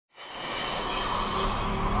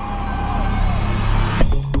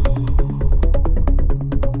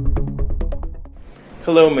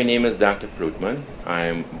Hello, my name is Dr. Fruitman.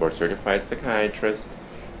 I'm a board-certified psychiatrist.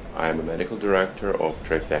 I'm a medical director of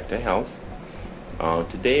Trifecta Health.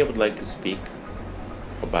 Today I would like to speak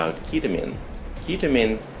about ketamine.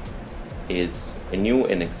 Ketamine is a new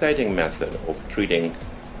and exciting method of treating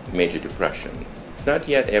major depression. It's not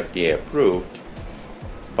yet FDA approved,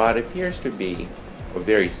 but appears to be a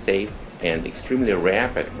very safe and extremely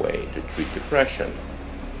rapid way to treat depression.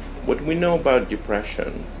 What we know about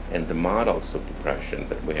depression and the models of depression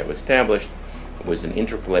that we have established with an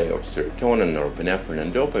interplay of serotonin, norepinephrine,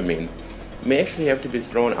 and dopamine may actually have to be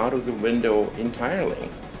thrown out of the window entirely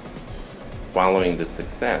following the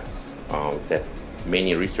success that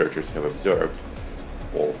many researchers have observed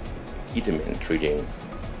of ketamine treating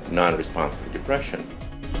non-responsive depression.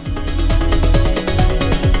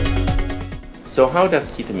 So how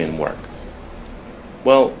does ketamine work?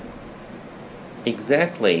 Well,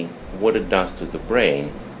 exactly what it does to the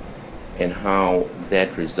brain and how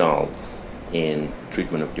that results in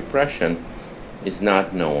treatment of depression is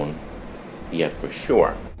not known yet for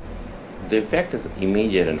sure. The effect is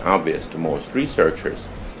immediate and obvious to most researchers,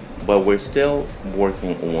 but we're still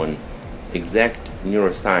working on exact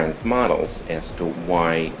neuroscience models as to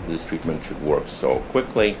why this treatment should work so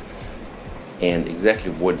quickly and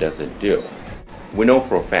exactly what does it do. We know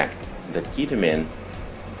for a fact that ketamine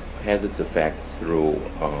has its effect through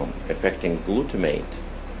affecting glutamate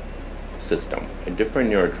system, a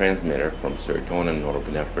different neurotransmitter from serotonin,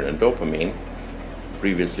 norepinephrine, and dopamine,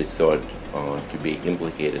 previously thought to be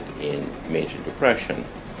implicated in major depression.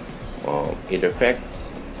 It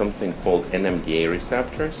affects something called NMDA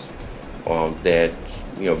receptors that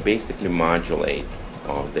basically modulate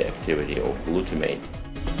the activity of glutamate.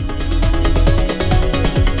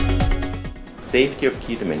 Safety of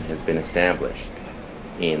ketamine has been established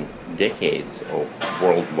in decades of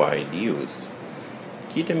worldwide use.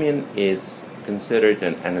 Ketamine is considered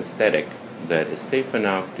an anesthetic that is safe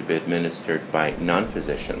enough to be administered by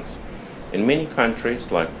non-physicians. In many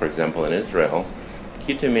countries, like for example in Israel,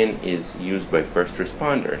 ketamine is used by first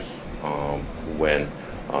responders when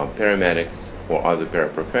paramedics or other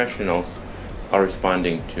paraprofessionals are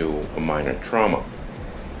responding to a minor trauma.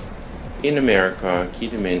 In America,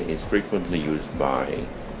 ketamine is frequently used by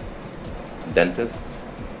dentists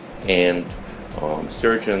and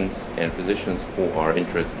surgeons and physicians who are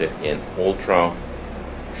interested in ultra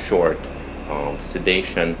short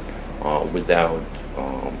sedation without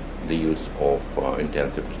the use of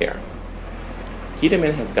intensive care.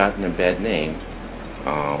 Ketamine has gotten a bad name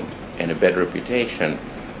and a bad reputation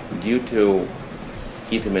due to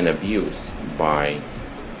ketamine abuse by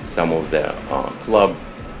some of the club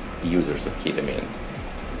users of ketamine.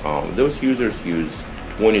 Those users use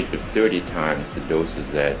 20 to 30 times the doses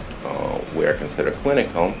that were considered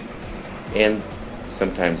clinical, and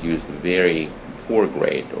sometimes used very poor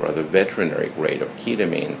grade or other veterinary grade of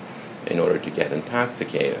ketamine in order to get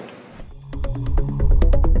intoxicated.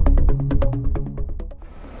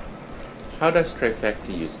 How does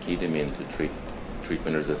Trifecta use ketamine to treat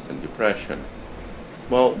treatment-resistant depression?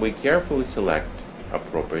 Well, we carefully select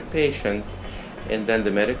appropriate patient, and then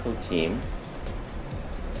the medical team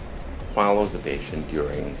follows the patient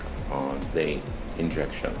during the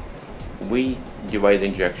injection. We divide the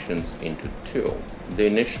injections into two. The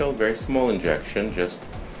initial very small injection, just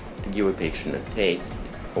to give a patient a taste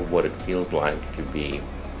of what it feels like to be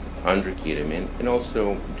under ketamine, and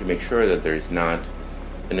also to make sure that there is not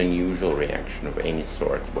an unusual reaction of any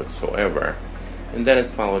sort whatsoever. And then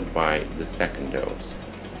it's followed by the second dose.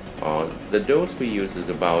 The dose we use is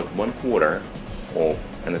about 1/4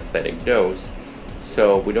 of anesthetic dose,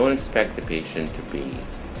 so we don't expect the patient to be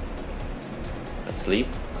asleep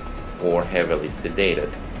or heavily sedated.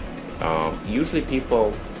 Usually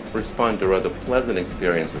people respond to a rather pleasant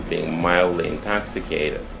experience of being mildly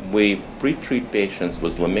intoxicated. We pre-treat patients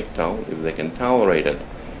with Lamictal if they can tolerate it,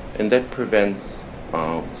 and that prevents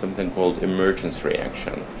something called emergence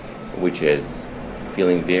reaction, which is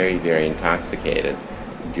feeling very, very intoxicated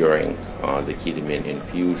during the ketamine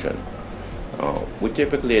infusion. We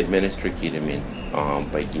typically administer ketamine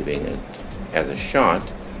by giving it as a shot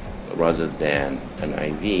rather than an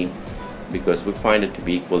IV, because we find it to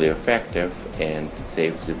be equally effective and it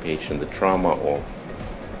saves the patient the trauma of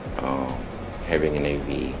having an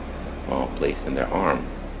IV placed in their arm.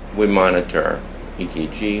 We monitor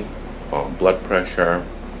EKG, blood pressure,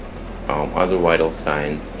 other vital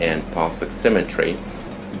signs, and pulse oximetry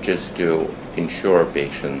just to ensure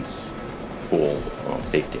patients' full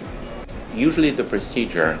safety. Usually the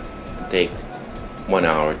procedure takes 1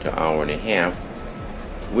 hour to hour and a half.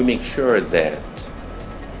 We make sure that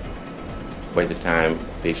by the time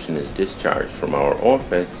the patient is discharged from our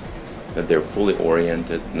office, that they're fully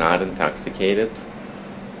oriented, not intoxicated,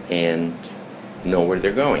 and know where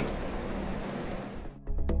they're going.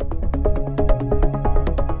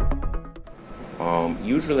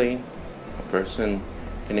 Usually, a person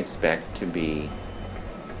can expect to be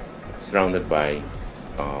surrounded by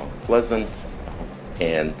pleasant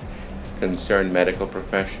and concerned medical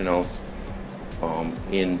professionals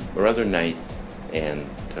in a rather nice and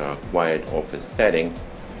quiet office setting.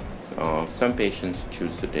 Some patients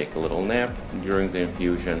choose to take a little nap during the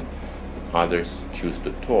infusion, others choose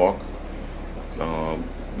to talk.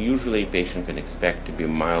 Usually, a patient can expect to be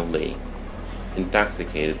mildly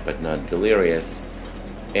intoxicated but not delirious,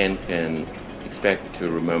 and can expect to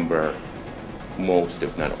remember most,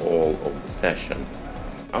 if not all, of the session.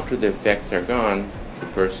 After the effects are gone, the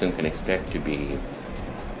person can expect to be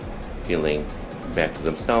feeling back to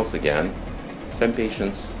themselves again. Some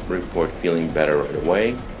patients report feeling better right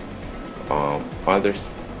away. Others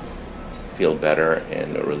feel better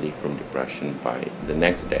and are relieved from depression by the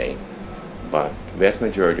next day. But the vast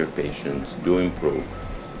majority of patients do improve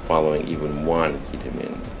following even one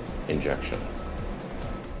ketamine injection.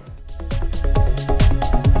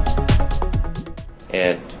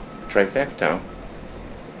 At Trifecta,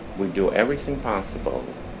 we do everything possible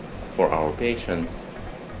for our patients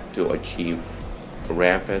to achieve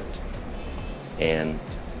rapid and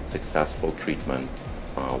successful treatment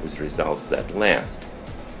with results that last.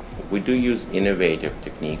 We do use innovative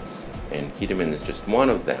techniques, and ketamine is just one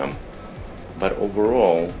of them, but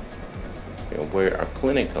overall, we're a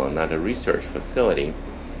clinical and not a research facility,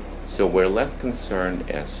 so we're less concerned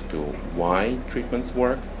as to why treatments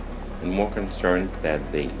work and more concerned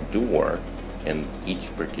that they do work and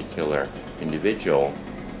each particular individual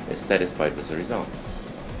is satisfied with the results.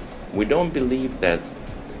 We don't believe that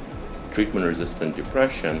treatment-resistant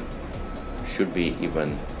depression should be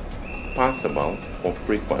even possible or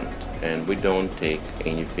frequent, and we don't take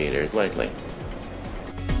any failures lightly.